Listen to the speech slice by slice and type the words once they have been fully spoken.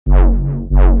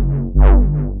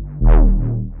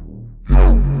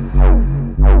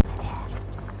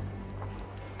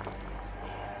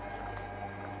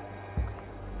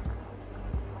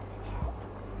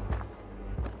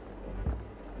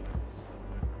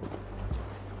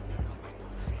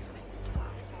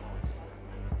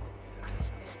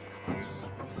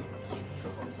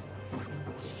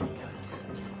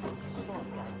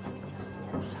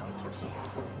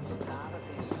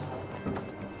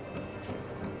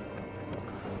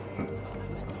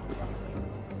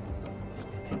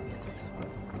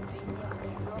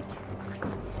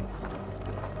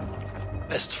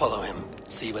Just follow him.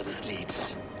 See where this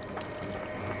leads.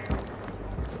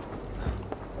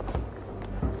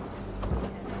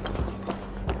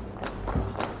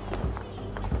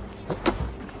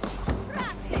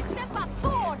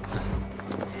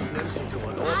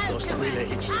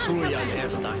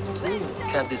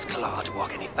 Can't this clod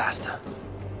walk any faster?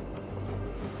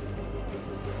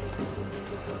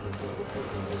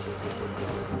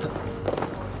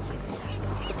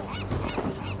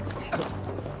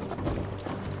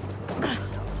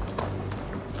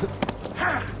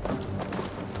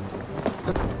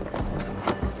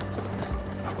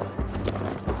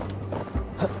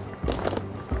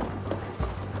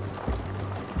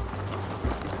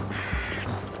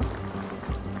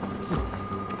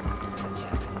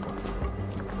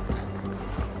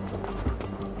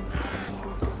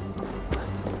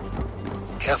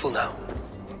 Careful now.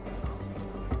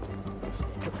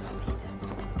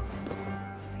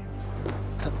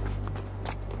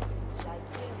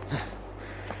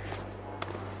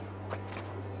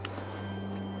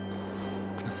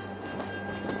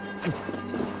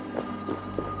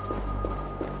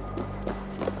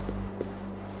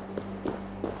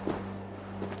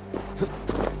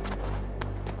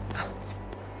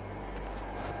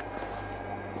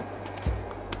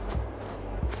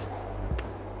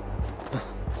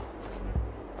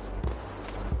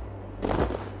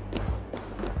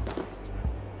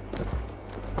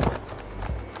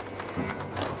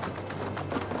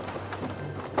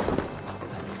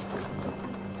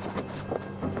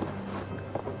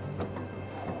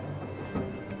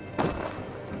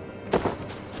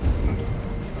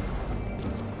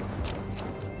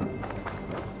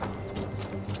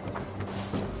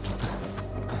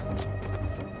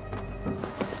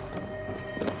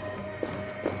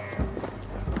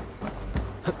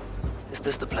 Is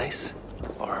this the place?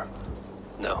 Or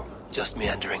no, just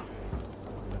meandering?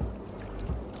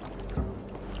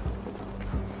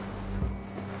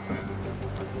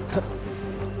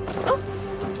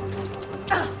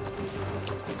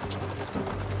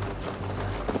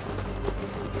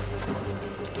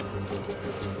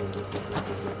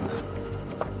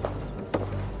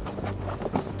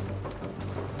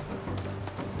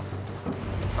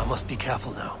 I must be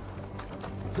careful now.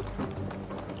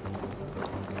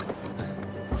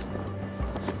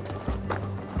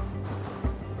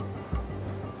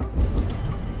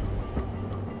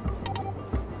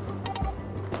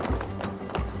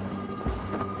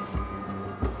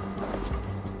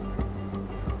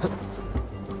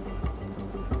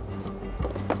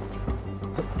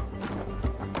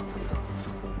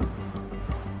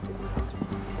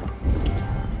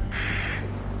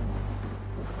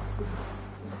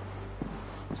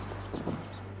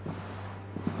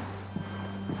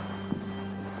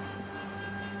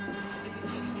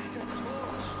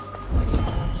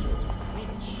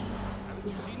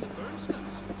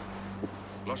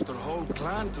 Lost their whole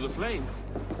clan to the flame.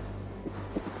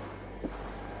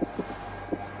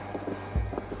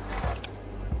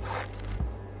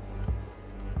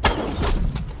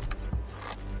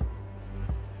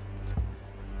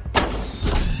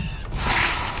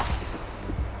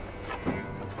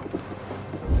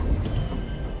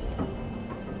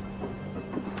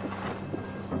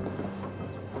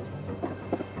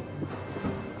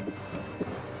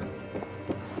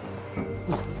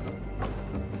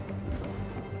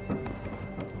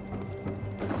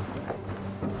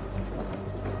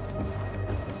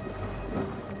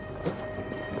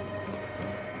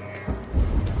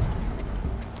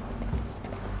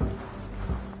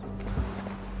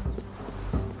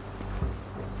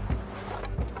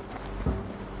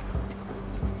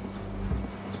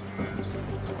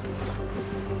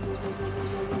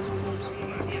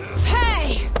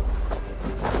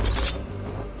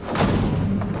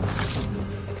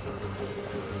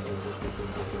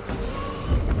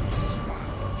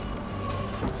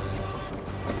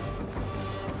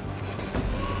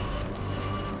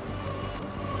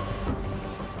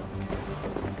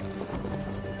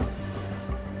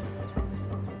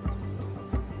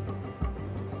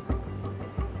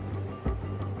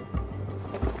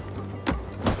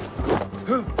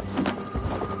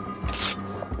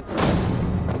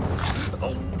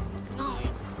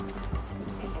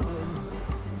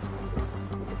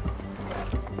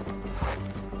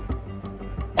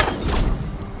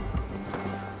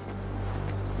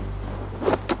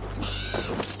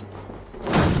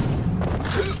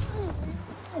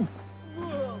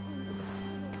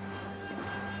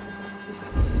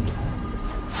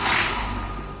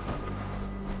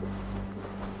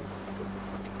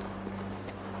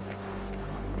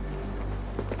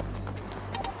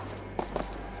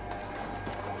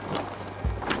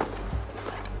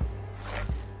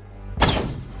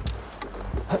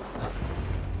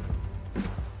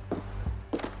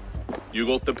 You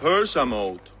got the purse I'm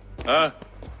owed. Huh?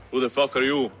 Who the fuck are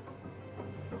you?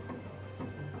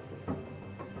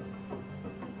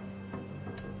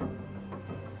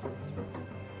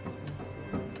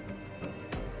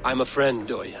 I'm a friend,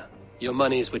 Doya. Your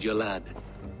money's with your lad.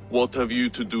 What have you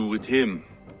to do with him?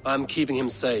 I'm keeping him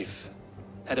safe.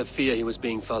 Had a fear he was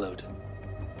being followed.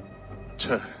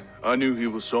 I knew he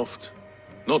was soft.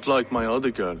 Not like my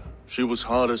other girl. She was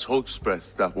hard as hog's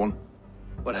breath, that one.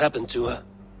 What happened to her?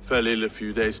 Fell ill a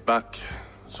few days back,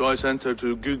 so I sent her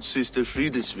to good Sister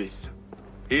Frideswith.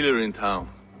 Healer in town.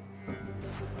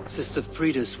 Sister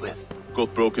Frideswith.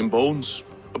 Got broken bones,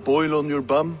 a boil on your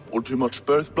bum, or too much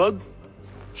birth blood?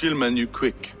 She'll mend you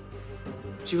quick.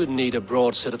 She would need a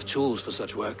broad set of tools for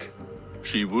such work.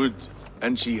 She would,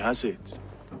 and she has it.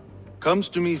 Comes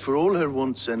to me for all her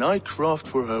wants, and I craft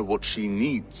for her what she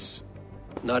needs.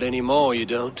 Not anymore, you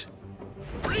don't.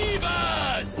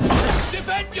 Reavers!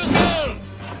 Defend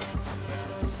yourselves!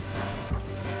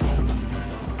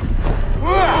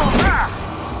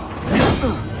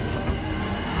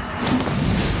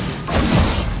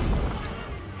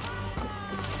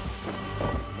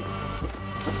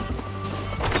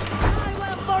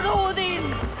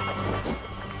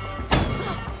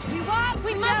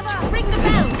 We must ring the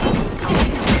bell!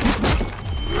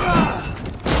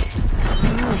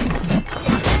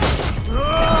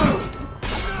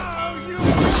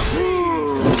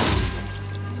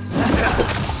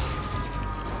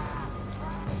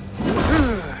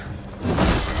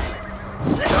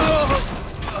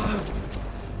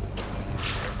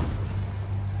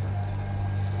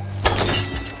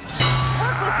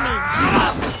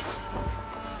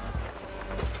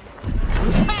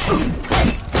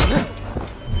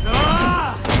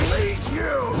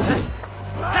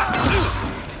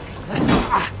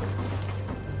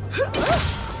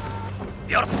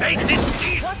 Your fate is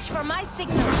sealed! Watch for my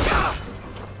signal!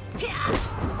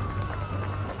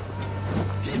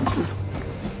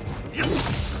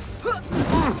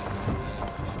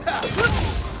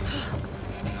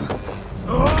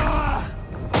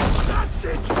 That's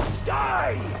it!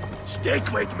 Die!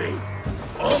 Stick with me!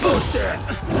 Almost there!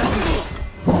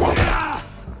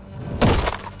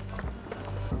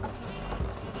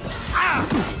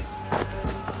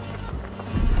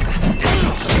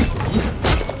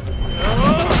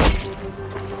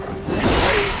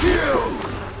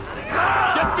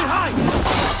 Get behind!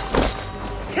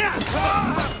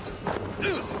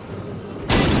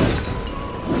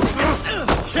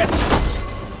 Shit!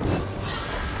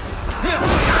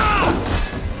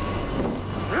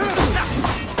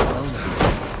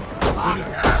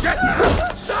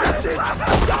 That's it!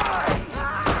 Die!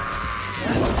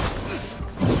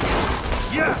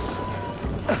 Yes!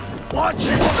 Watch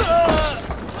it!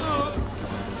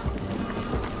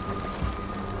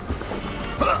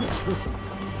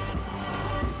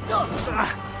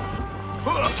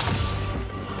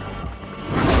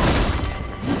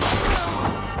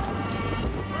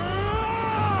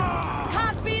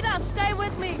 Can't beat us, stay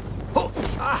with me!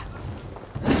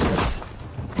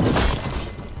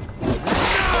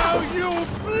 Now you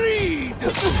bleed!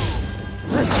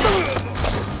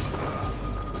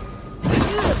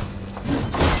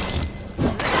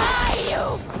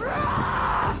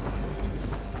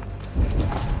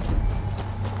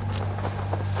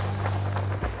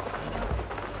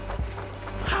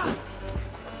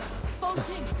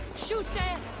 Bolting! Shoot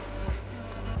there!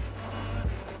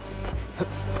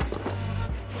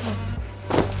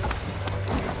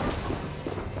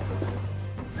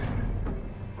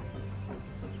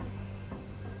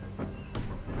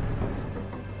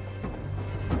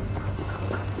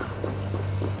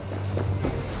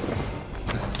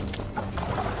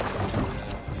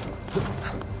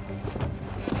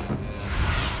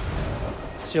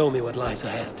 Show me what lies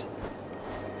ahead.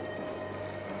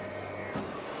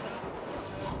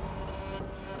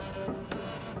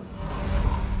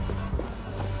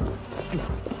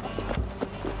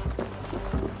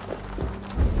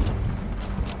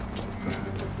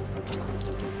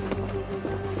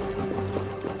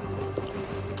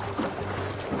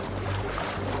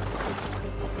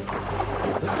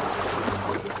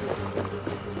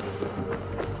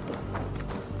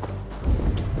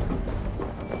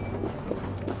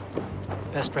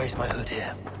 Best brace my hood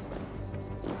here.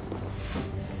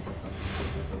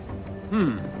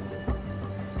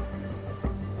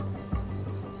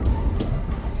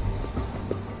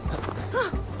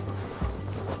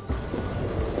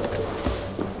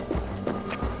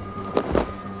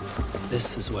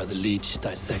 This is where the leech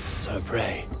dissects her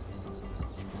prey.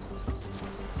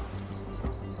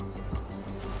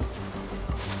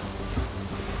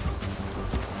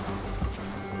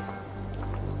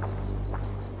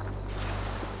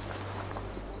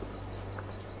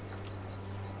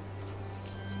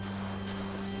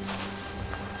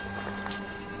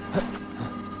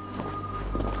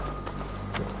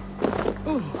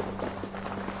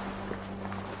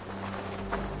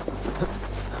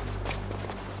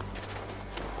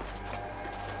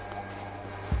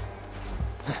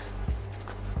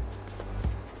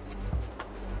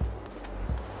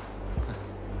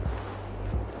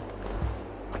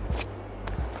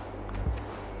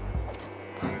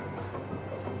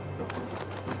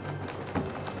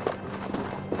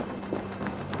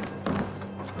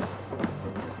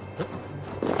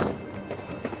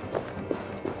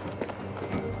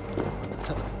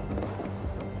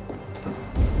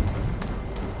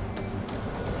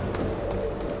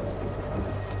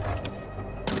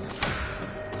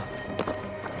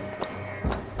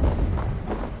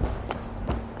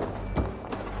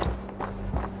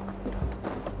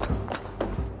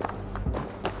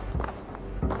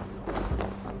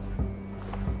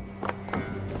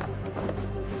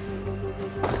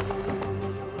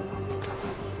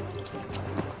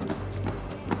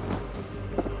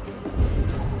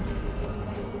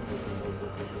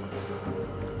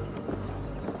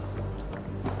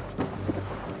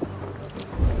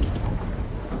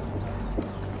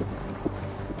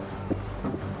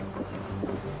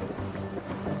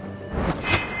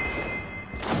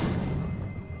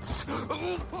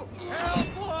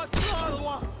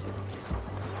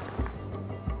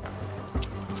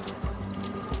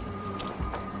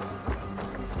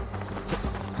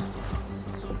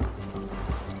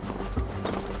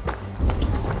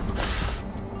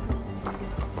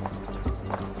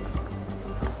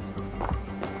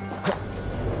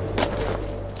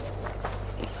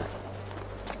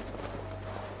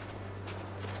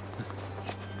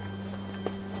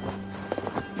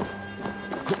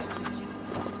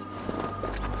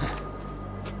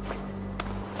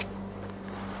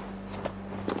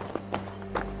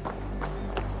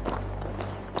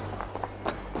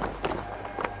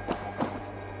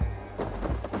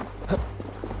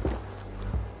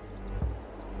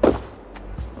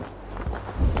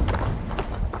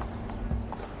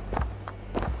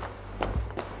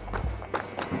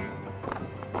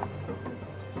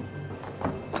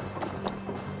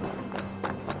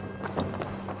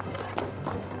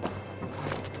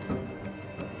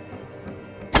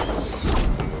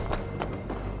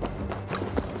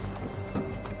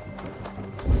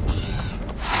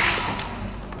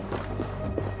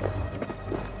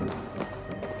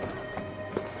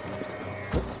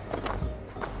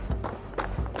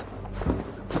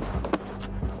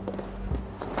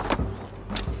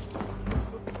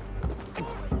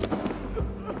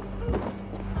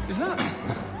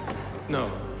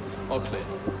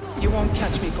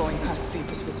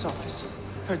 Frieda's office.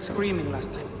 Heard screaming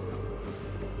last time.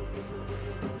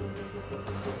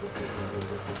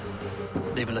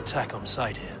 They will attack on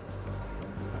sight here.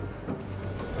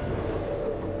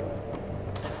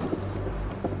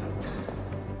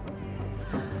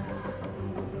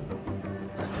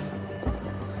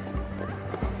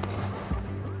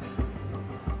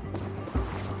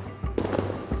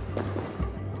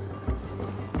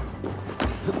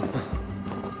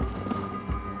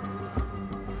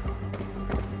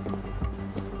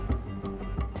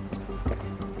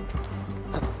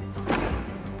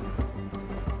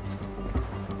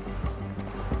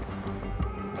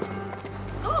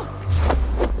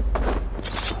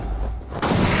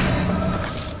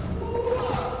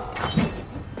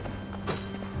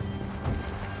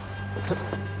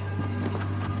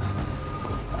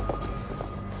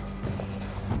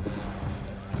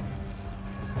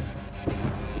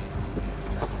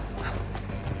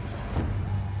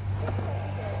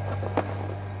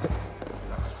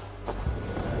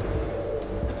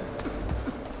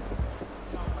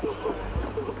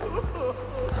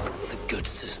 Good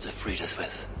sister freed us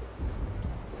with.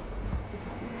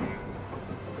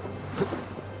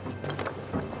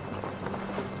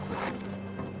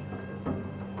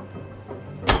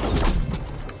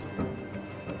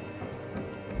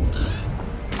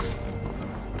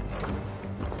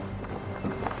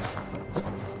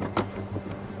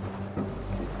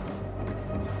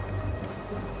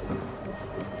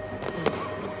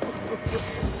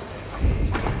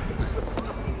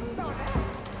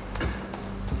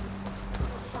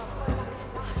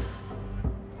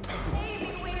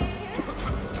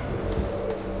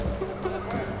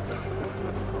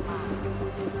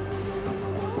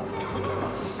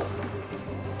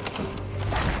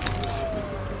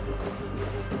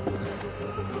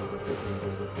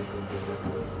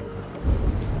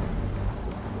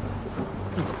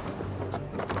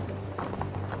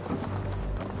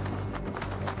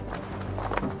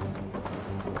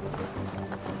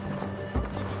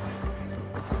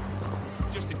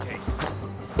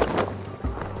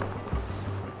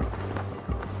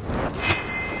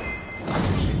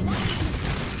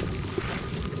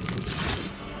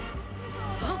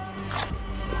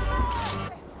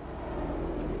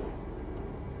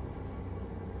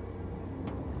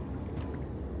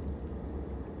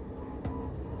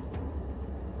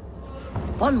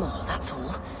 One more, that's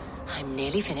all. I'm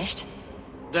nearly finished.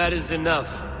 That is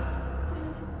enough.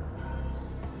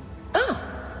 Ah,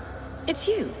 it's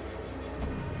you.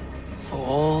 For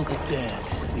all the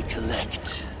dead we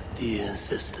collect, dear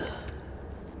sister,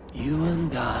 you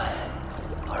and I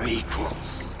are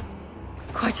equals.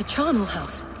 Quite a charnel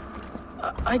house.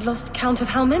 I'd lost count of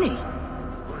how many.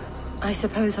 I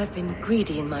suppose I've been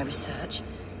greedy in my research,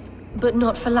 but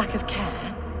not for lack of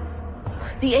care.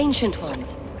 The Ancient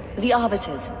Ones, the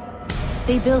Arbiters,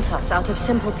 they built us out of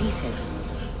simple pieces.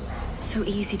 So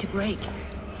easy to break,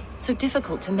 so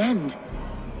difficult to mend.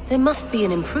 There must be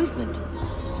an improvement.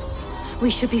 We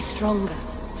should be stronger,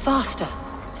 faster,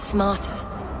 smarter.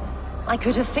 I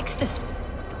could have fixed us.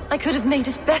 I could have made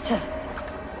us better.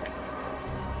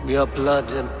 We are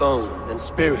blood and bone and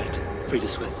spirit,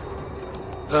 Friedaswith.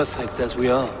 Perfect as we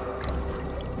are.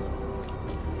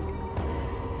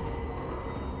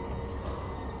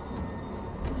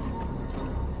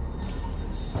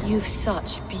 You've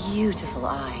such beautiful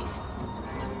eyes.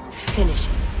 Finish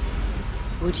it.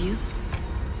 Would you?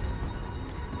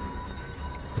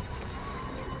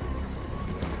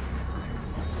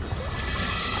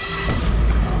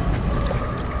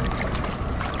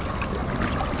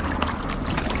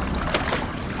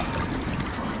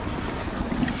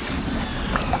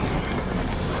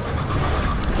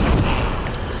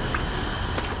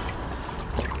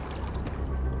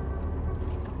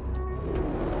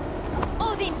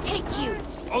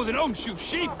 Oh, they don't shoot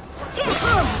sheep!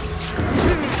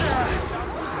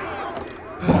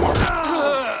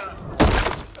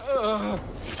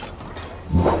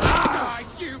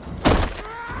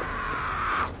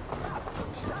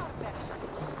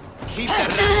 Keep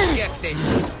them guessing.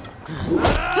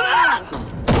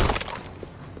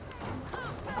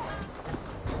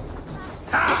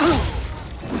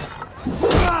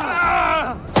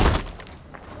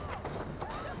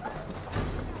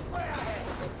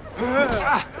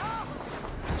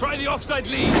 Try the offside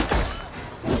lead.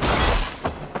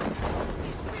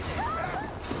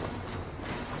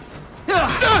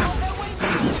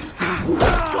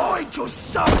 Going to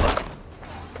suffer.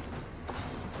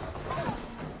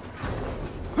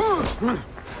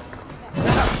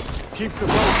 Keep the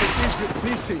boat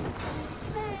busy.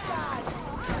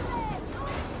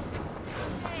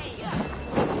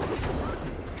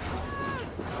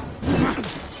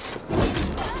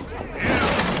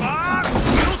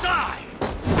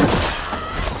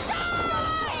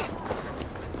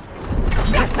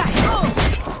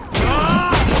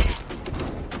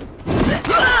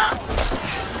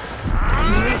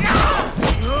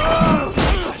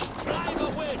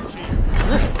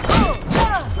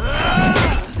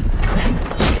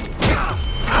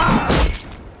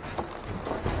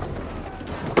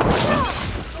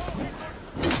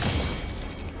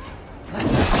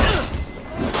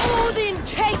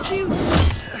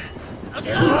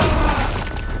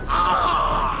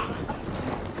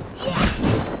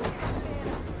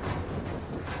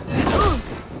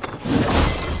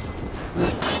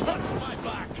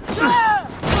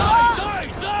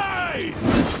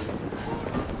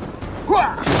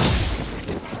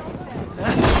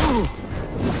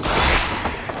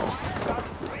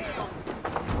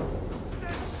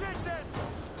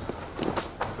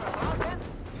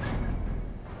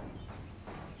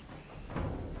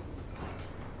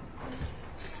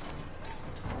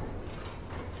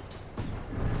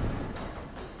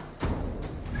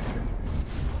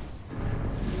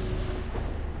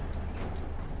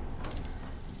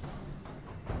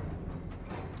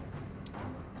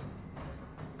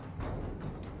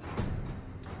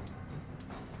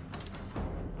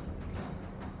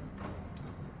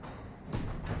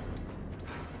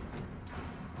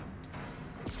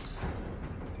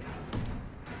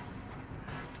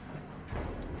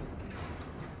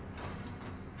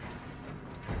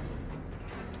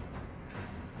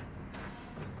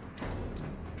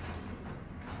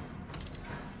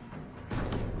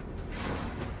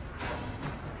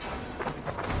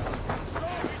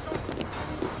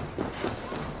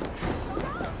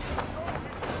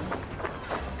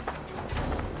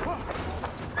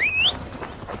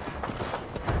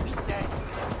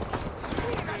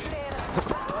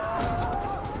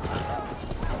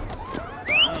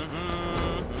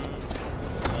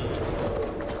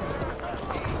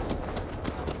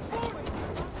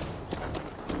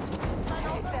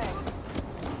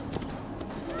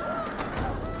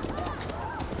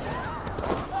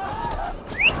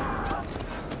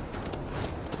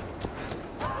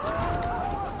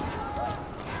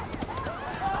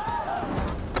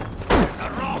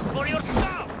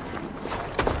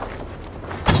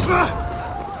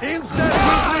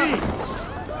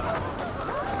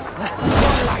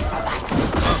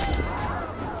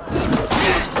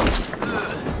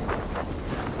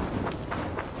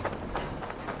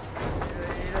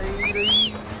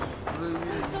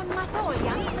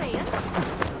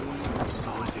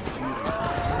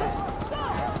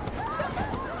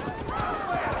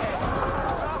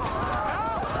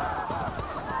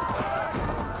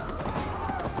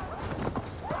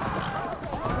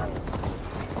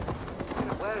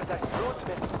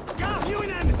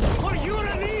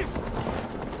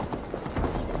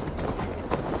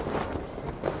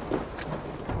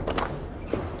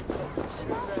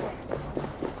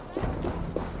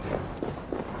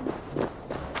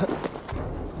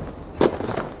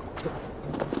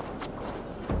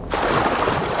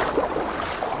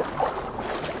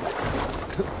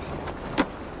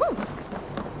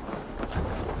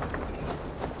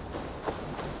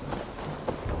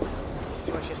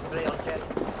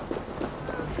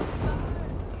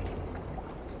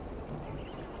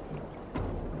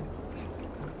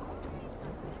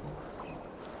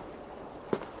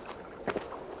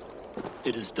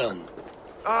 It is done.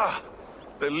 Ah,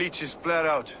 the leech is bled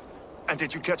out. And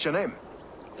did you catch her name?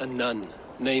 A nun,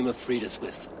 name of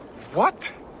Friedeswith.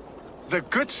 What? The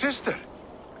good sister?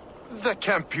 That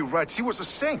can't be right. She was a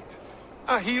saint.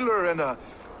 A healer and a...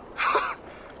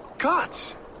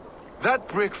 Gods! That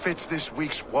brick fits this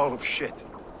week's wall of shit.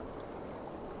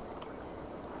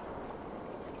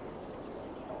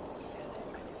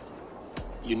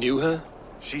 You knew her?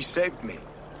 She saved me.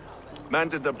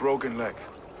 Mended the broken leg.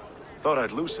 Thought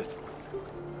I'd lose it.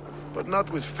 But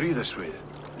not with Friedeswith.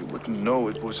 You wouldn't know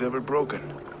it was ever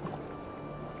broken.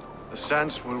 The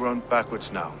sands will run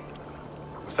backwards now.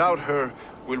 Without her,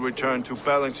 we'll return to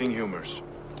balancing humors.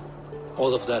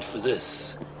 All of that for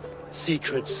this.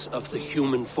 Secrets of the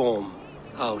human form.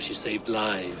 How she saved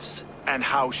lives. And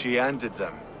how she ended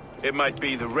them. It might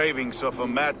be the ravings of a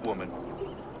madwoman.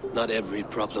 Not every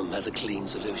problem has a clean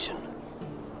solution.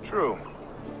 True.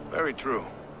 Very true.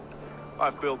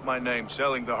 I've built my name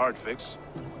selling the heart fix.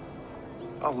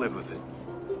 I'll live with it.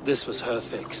 This was her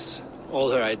fix. All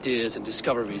her ideas and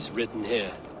discoveries written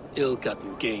here.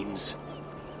 Ill-gotten gains.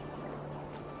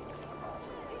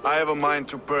 I have a mind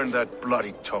to burn that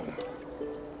bloody tome.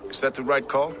 Is that the right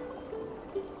call?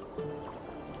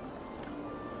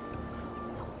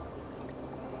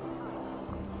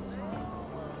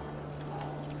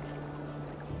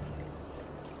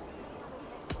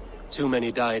 Too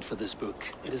many died for this book.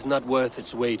 It is not worth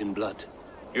its weight in blood.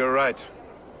 You're right.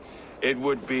 It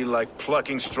would be like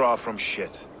plucking straw from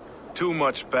shit. Too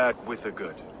much bad with the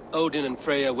good. Odin and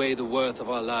Freya weigh the worth of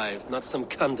our lives, not some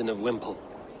cunt in a wimple.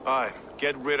 Aye,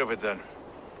 get rid of it then.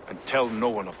 And tell no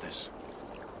one of this.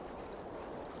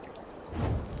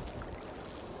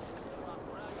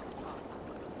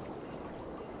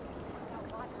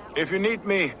 If you need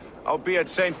me, I'll be at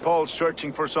St. Paul's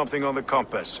searching for something on the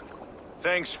compass.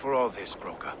 Thanks for all this,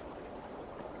 Broca.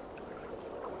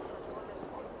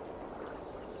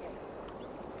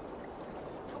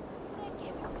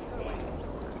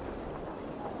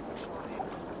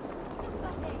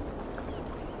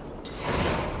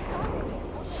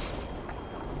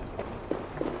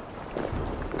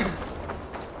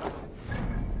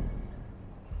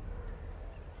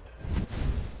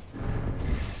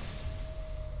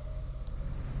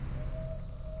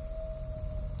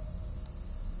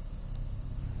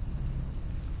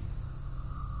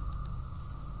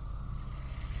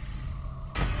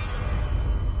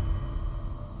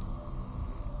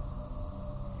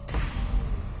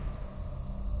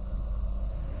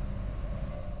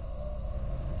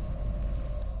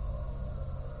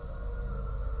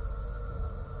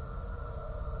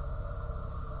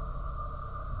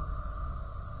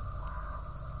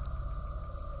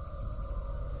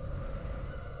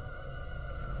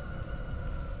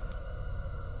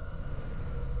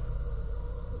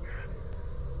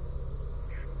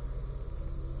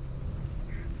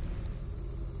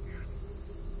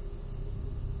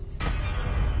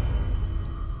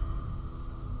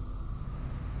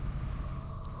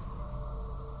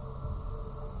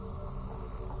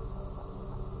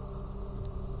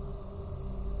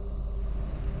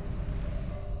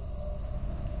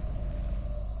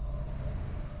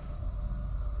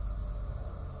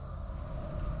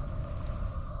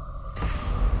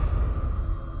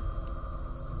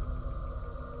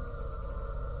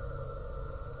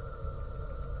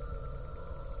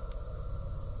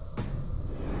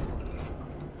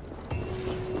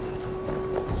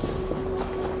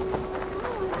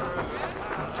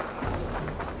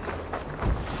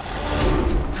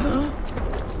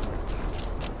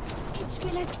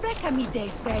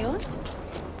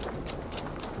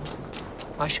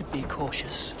 I should be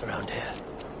cautious around here.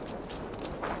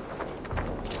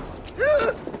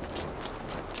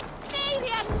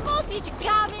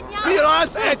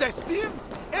 Miras är det sin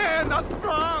ena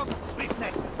fram!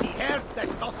 Swiftness, I heard the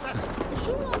dotters.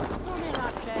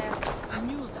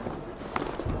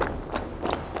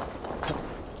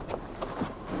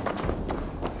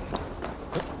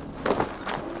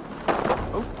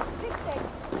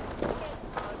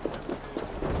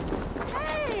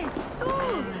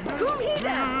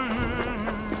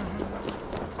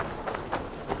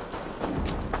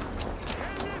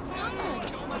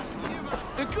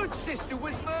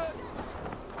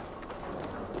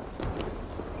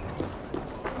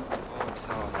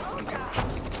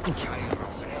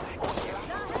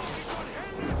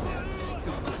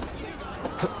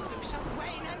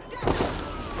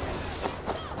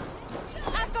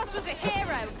 Was a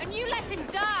hero, and you let him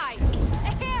die.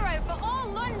 A hero for all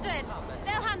London.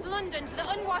 They'll hand London to the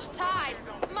unwashed tides.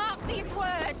 Mark these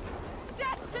words.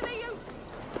 Death to the youth.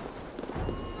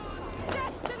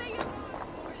 Death to the youth.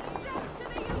 Death to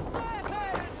the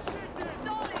usurpers.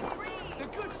 Stolen free.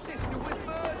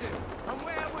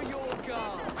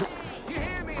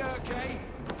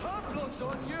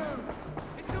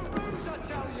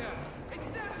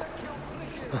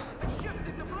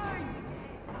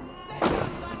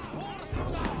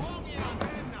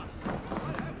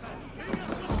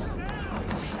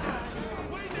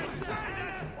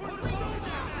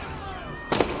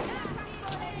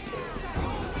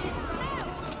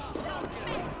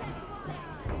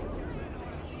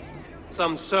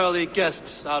 Some surly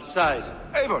guests outside.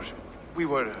 Eivor,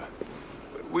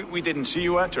 we didn't see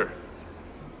you enter.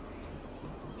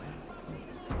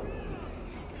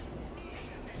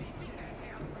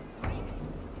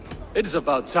 It is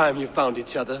about time you found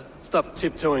each other. Stop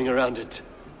tiptoeing around it.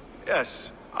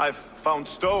 Yes, I've found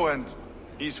Stowe and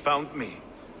he's found me.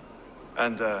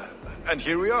 And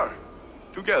here we are,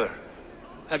 together.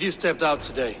 Have you stepped out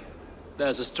today?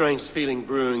 There's a strange feeling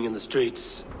brewing in the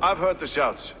streets. I've heard the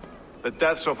shouts. The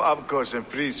deaths of Avgos and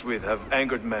Frieswith have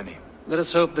angered many. Let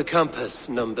us hope the compass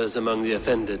numbers among the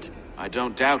offended. I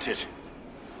don't doubt it.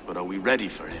 But are we ready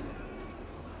for him?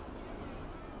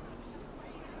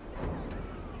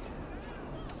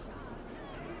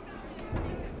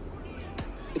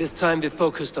 It is time we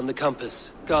focused on the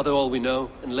compass. Gather all we know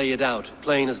and lay it out,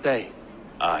 plain as day.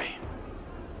 Aye.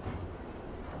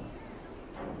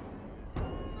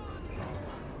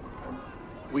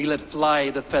 We let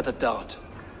fly the feather dart.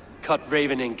 Cut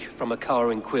raven ink from a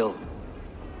cowering quill.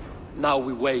 Now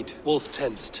we wait,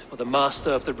 wolf-tensed, for the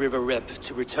master of the River Rep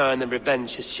to return and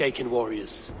revenge his shaken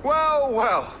warriors. Well,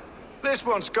 well. This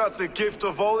one's got the gift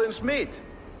of Odin's meat.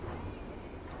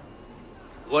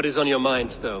 What is on your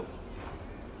mind, Stowe?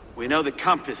 We know the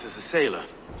compass is a sailor.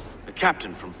 A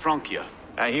captain from Francia.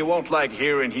 And he won't like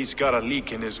hearing he's got a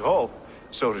leak in his hull,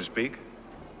 so to speak.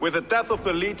 With the death of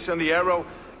the leech and the arrow,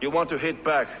 you'll want to hit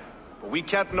back. But we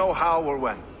can't know how or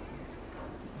when.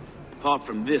 Apart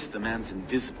from this, the man's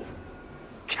invisible.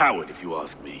 Coward, if you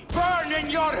ask me. Burn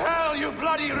in your hell, you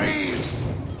bloody reeves!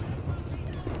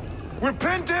 We're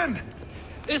pinned in!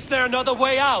 Is there another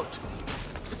way out?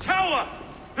 The tower!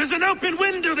 There's an open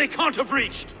window they can't have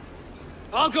reached!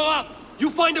 I'll go up!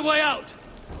 You find a way out!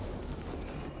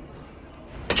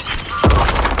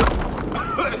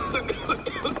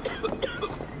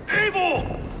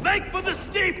 Evil! Make for the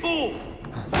steeple!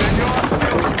 Then you're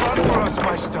still spun for us,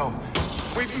 my Stowe.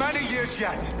 We've many years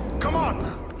yet. Come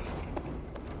on!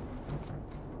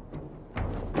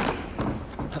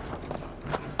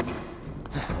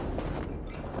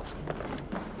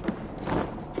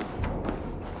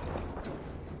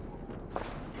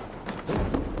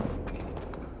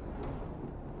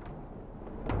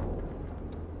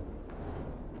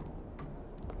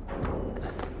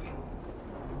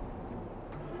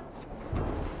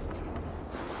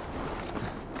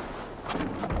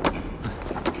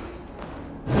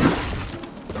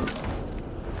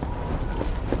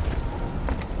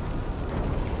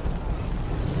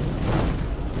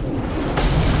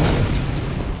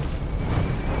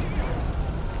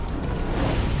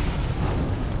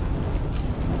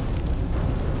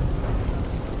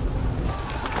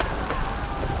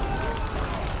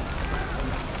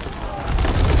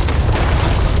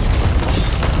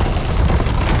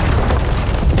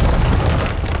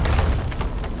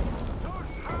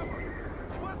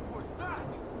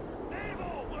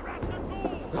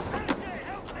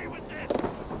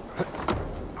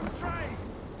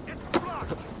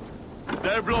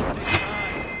 They're blocked inside.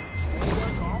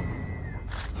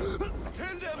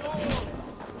 Kill them all!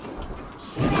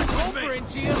 Over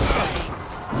into your fate.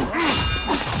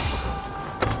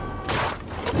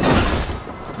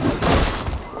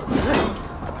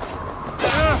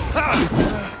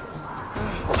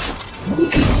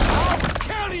 I'll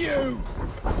kill you!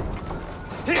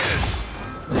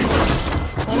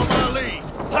 Follow my lead!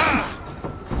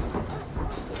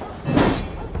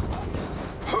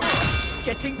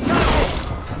 Getting tired.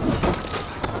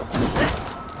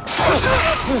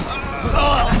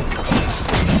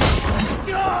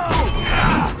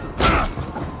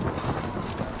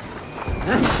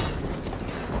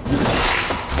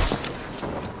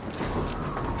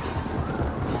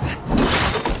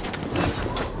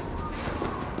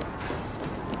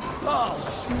 Oh,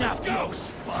 snap you!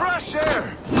 Fresh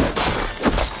air!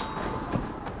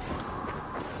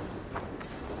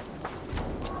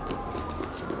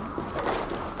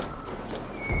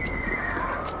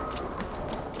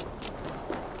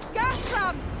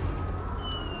 Gotham!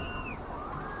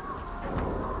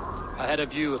 I had a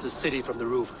view of the city from the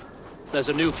roof. There's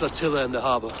a new flotilla in the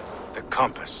harbor. The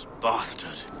compass.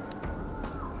 Bastard.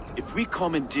 If we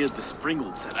commandeered the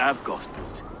Springolds that Avgos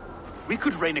built, we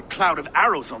could rain a cloud of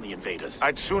arrows on the invaders.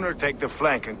 I'd sooner take the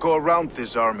flank and go around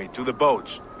this army to the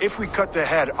boats. If we cut the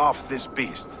head off this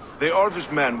beast, the Order's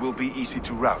men will be easy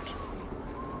to rout.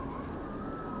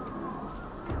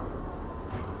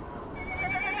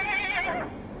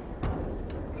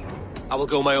 I will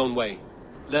go my own way.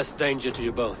 Less danger to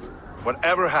you both.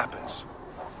 Whatever happens,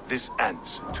 this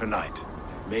ends tonight.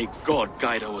 May God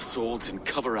guide our swords and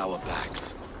cover our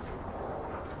backs.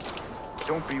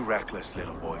 Don't be reckless,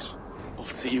 little boys. I'll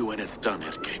see you when it's done,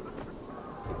 Erke.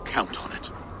 Count on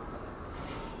it.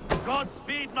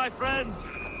 Godspeed, my friends!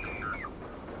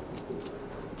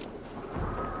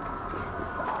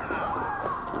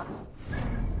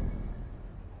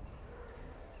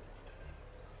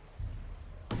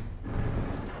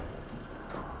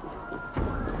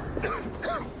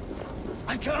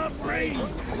 I can't breathe!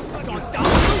 God damn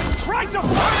you! Try to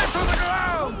fire to the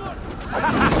ground!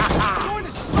 I'm going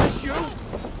to slash you!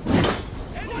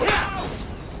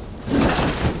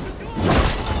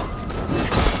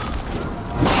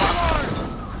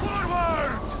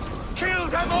 Forward! Kill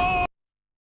them all!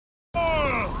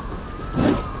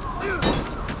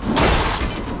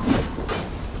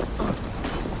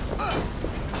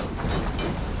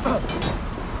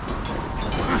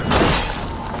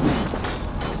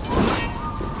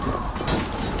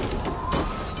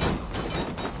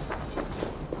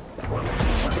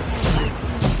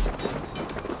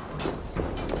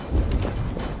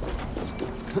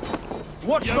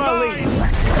 Watch my lead!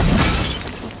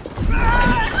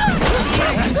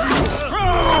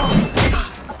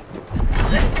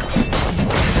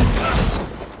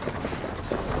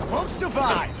 Won't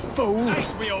survive, fool!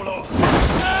 Hate me, O Lord!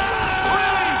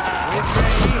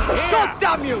 God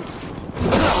damn you!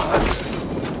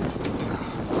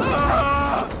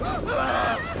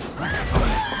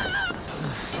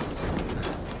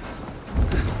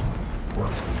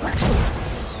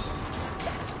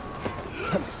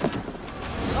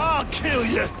 I'll kill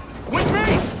you! With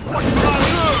me! Watch my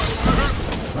lead!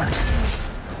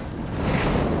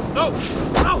 No!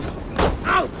 Out!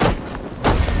 Out!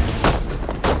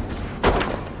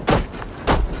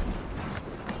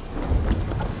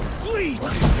 Bleed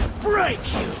you! Break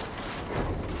you!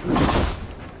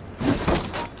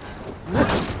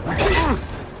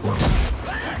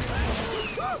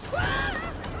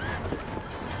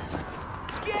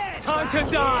 Time to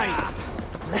die!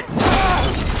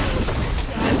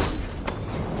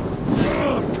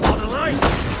 On the line!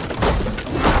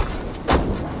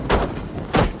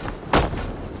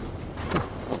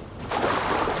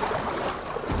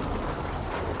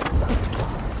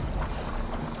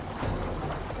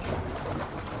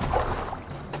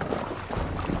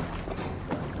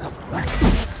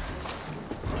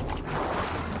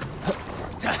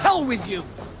 To hell with you!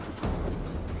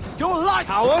 Your life,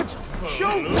 Howard!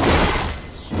 Shoot!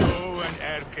 Snow and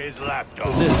Erke's lapdog.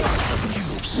 So this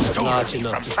is large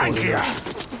enough to hold it up.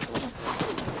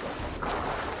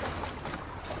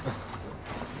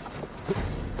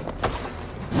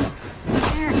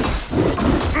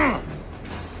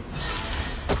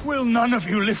 Will none of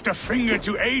you lift a finger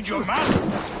to aid your master?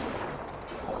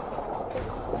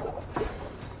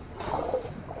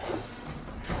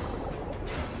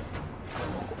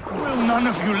 Will none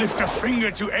of you lift a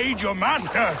finger to aid your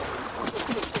master?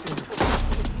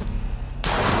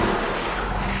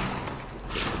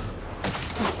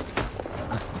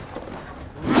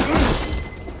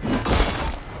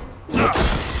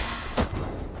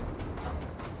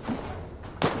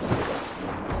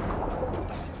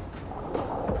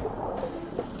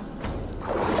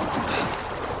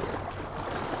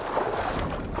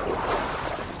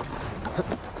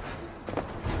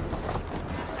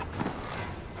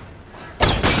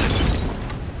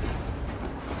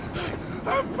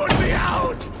 Put me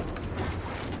out!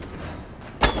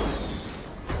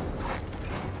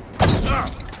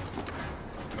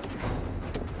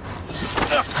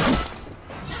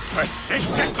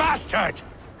 Persistent bastard!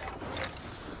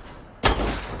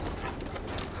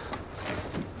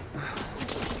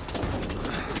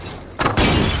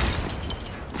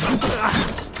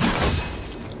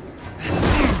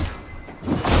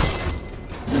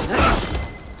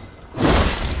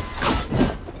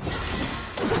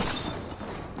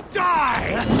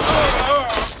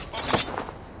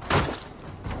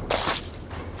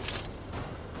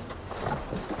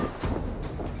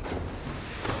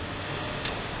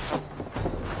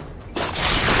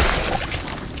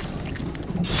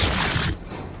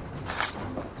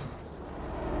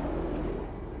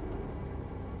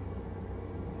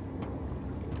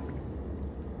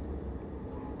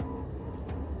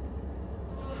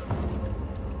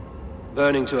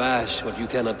 Burning to ash what you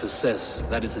cannot possess,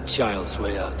 that is a child's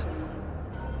way out.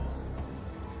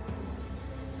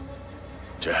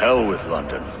 To hell with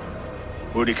London.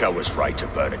 Boudica was right to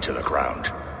burn it to the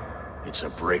ground. It's a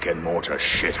brick-and-mortar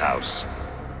shithouse.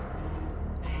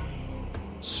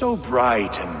 So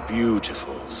bright and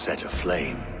beautiful, set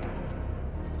aflame.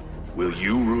 Will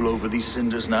you rule over these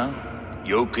cinders now?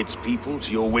 Yoke its people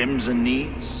to your whims and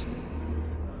needs?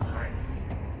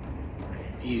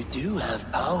 You do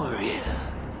have power here.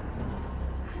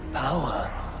 Power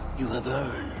you have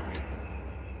earned.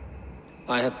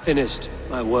 I have finished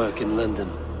my work in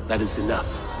London. That is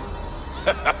enough.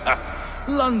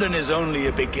 London is only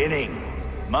a beginning.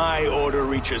 My order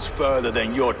reaches further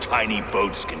than your tiny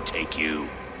boats can take you.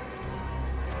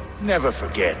 Never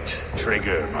forget,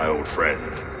 Trigger, my old friend.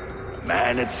 A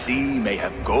man at sea may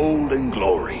have gold and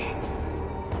glory,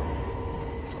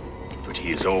 but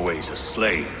he is always a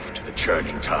slave to the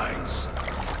churning tides.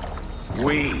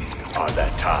 We are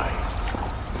that tide.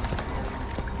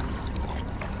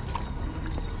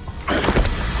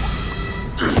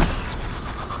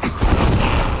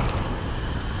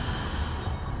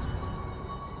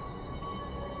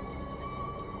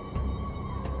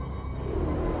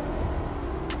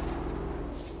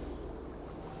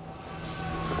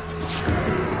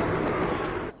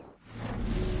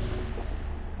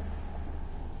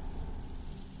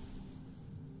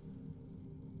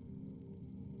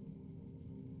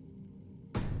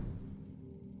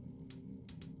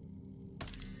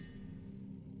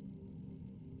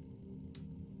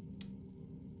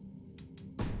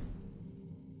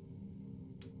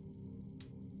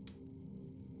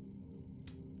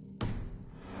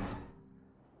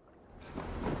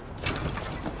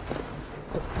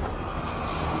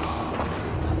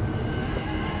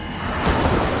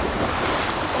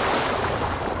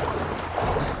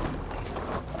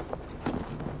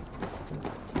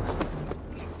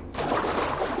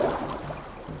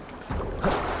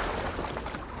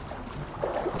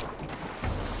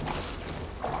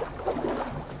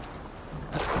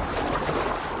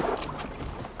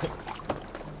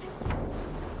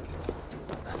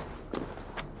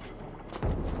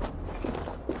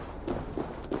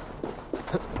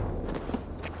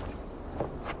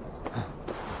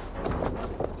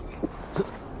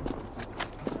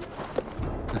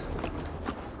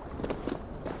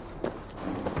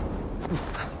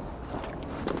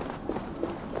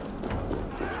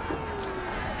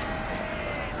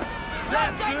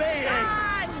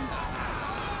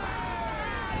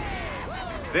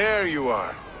 There you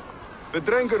are. The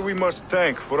Drenker we must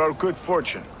thank for our good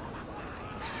fortune.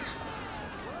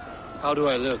 How do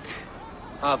I look?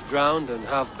 Half drowned and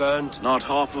half burned? Not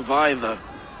half of either.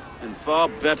 And far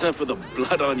better for the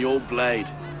blood on your blade.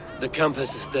 The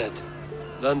compass is dead.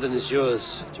 London is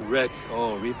yours, to wreck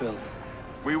or rebuild.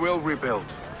 We will rebuild.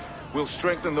 We'll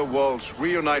strengthen the walls,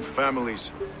 reunite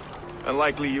families, and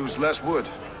likely use less wood,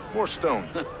 more stone.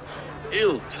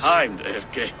 Ill-timed,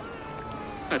 Erke.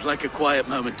 I'd like a quiet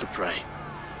moment to pray.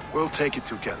 We'll take it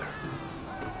together.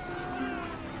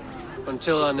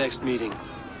 Until our next meeting,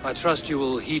 I trust you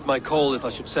will heed my call if I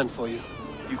should send for you.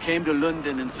 You came to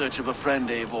London in search of a friend,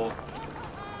 Eivor.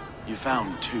 You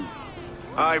found two.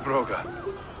 Aye, Broga.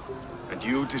 And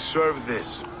you deserve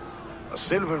this. A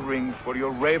silver ring for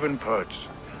your raven perch.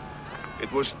 It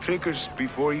was Trigger's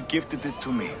before he gifted it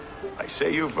to me. I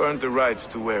say you've earned the right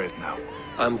to wear it now.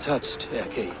 I'm touched,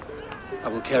 Erke. I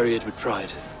will carry it with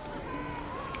pride.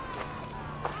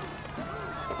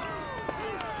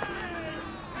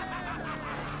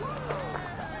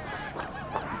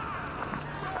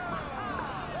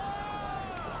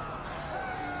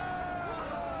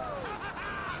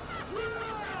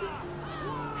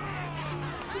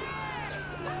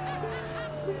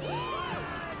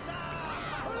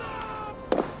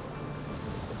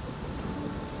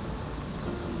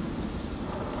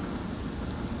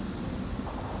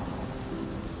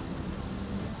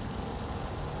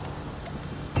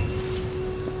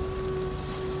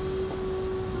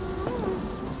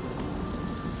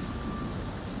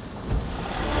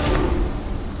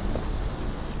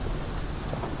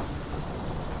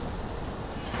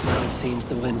 It seems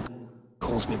the wind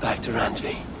calls me back to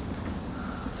Randvi.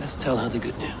 Let's tell her the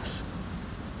good news.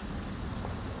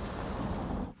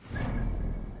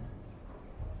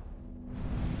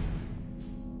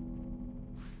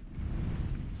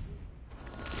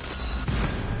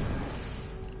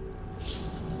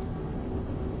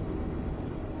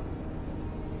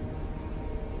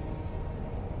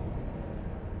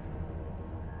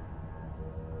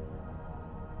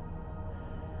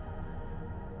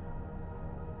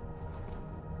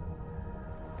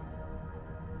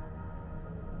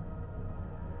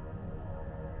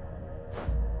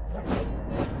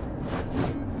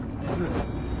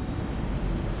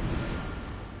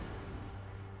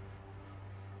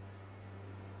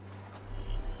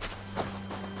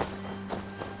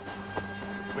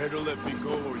 Better let me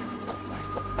go or you...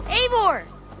 Eivor!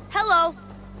 Hello!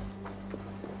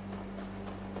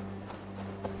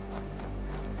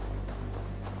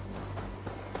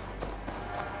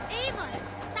 Eivor!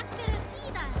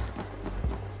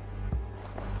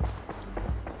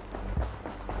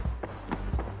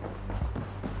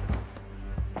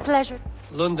 Pleasure.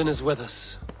 London is with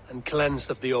us, and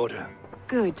cleansed of the Order.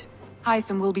 Good.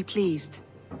 Hytham will be pleased.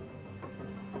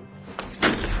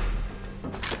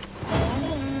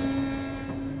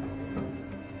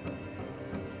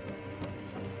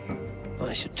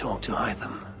 I should talk to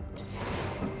Hytham.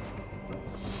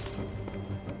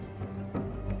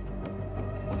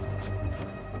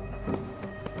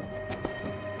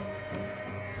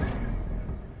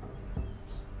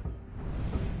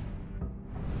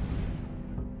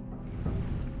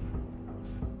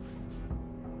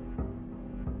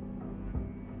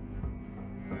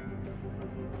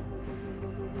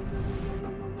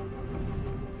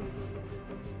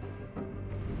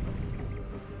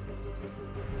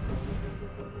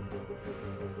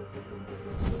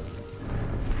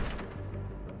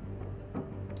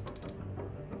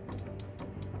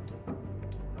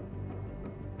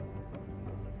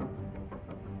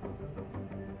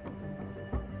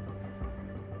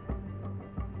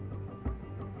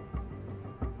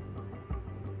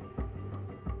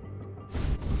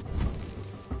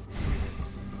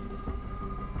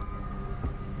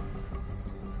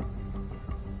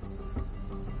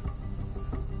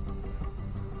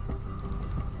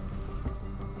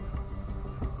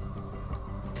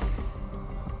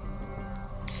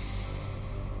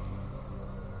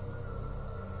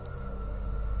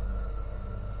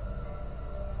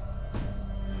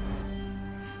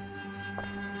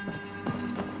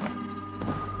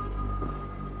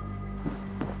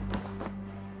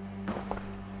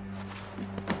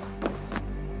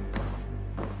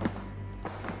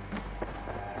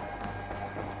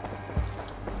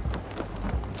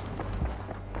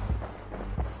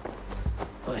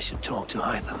 I should talk to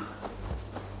Hytham.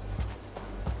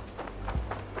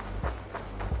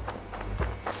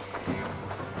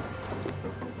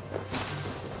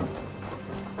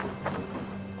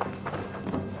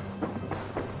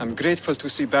 I'm grateful to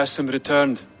see Basim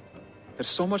returned. There's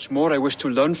so much more I wish to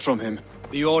learn from him.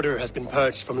 The Order has been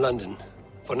purged from London.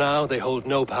 For now, they hold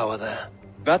no power there.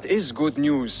 That is good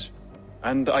news.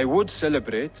 And I would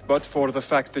celebrate, but for the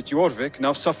fact that Jorvik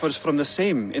now suffers from the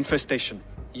same infestation.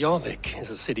 Jorvik is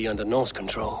a city under Norse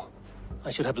control.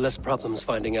 I should have less problems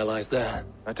finding allies there.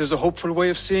 That is a hopeful way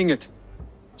of seeing it.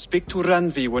 Speak to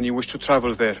Ranvi when you wish to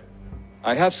travel there.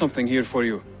 I have something here for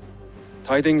you.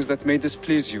 Tidings that may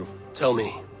displease you. Tell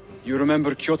me. You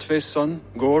remember Kjotve's son,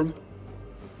 Gorm?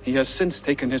 He has since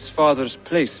taken his father's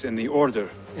place in the Order.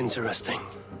 Interesting.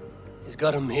 He's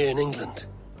got him here in England.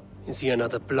 Is he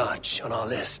another blotch on our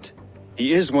list?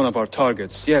 He is one of our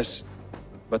targets, yes.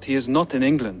 But he is not in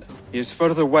England. He is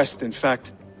further west, in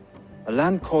fact. A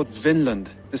land called Vinland,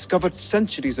 discovered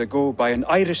centuries ago by an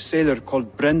Irish sailor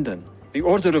called Brendan. The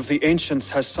Order of the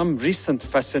Ancients has some recent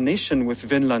fascination with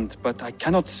Vinland, but I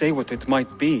cannot say what it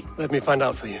might be. Let me find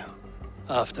out for you,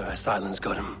 after I silence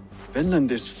Gotham.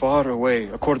 Vinland is far away,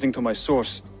 according to my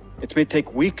source. It may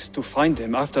take weeks to find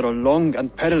him after a long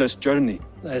and perilous journey.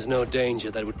 There's no danger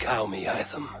that would cow me,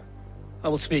 Hytham. I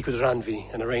will speak with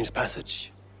Ranvi and arrange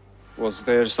passage. Was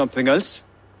there something else?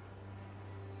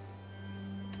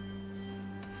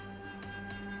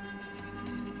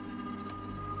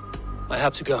 I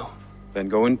have to go. Then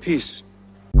go in peace.